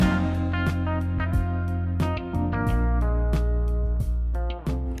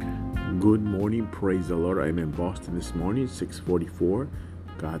Good morning, praise the Lord. I'm in Boston this morning, 6:44.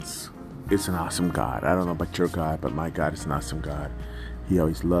 It's an awesome God. I don't know about your God, but my God is an awesome God. He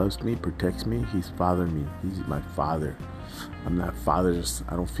always loves me, protects me. He's fathered me. He's my father. I'm not fathers.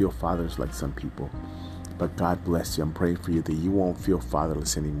 I don't feel fathers like some people. But God bless you. I'm praying for you that you won't feel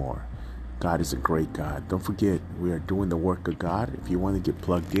fatherless anymore. God is a great God. Don't forget, we are doing the work of God. If you want to get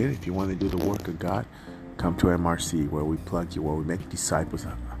plugged in, if you want to do the work of God, come to MRC where we plug you, where we make disciples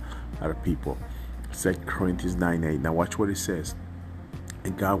out of people. 2 Corinthians 9:8. Now watch what it says.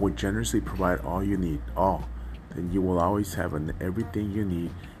 And God will generously provide all you need, all. Then you will always have everything you need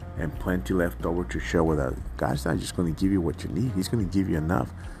and plenty left over to share with others. God's not just going to give you what you need. He's going to give you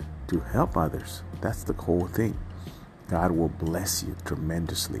enough to help others. That's the whole thing. God will bless you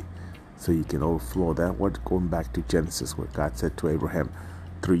tremendously so you can overflow. That what going back to Genesis where God said to Abraham,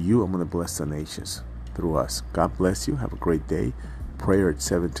 through you I'm going to bless the nations. Through us. God bless you. Have a great day. Prayer at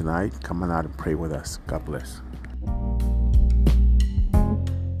 7 tonight. Come on out and pray with us. God bless.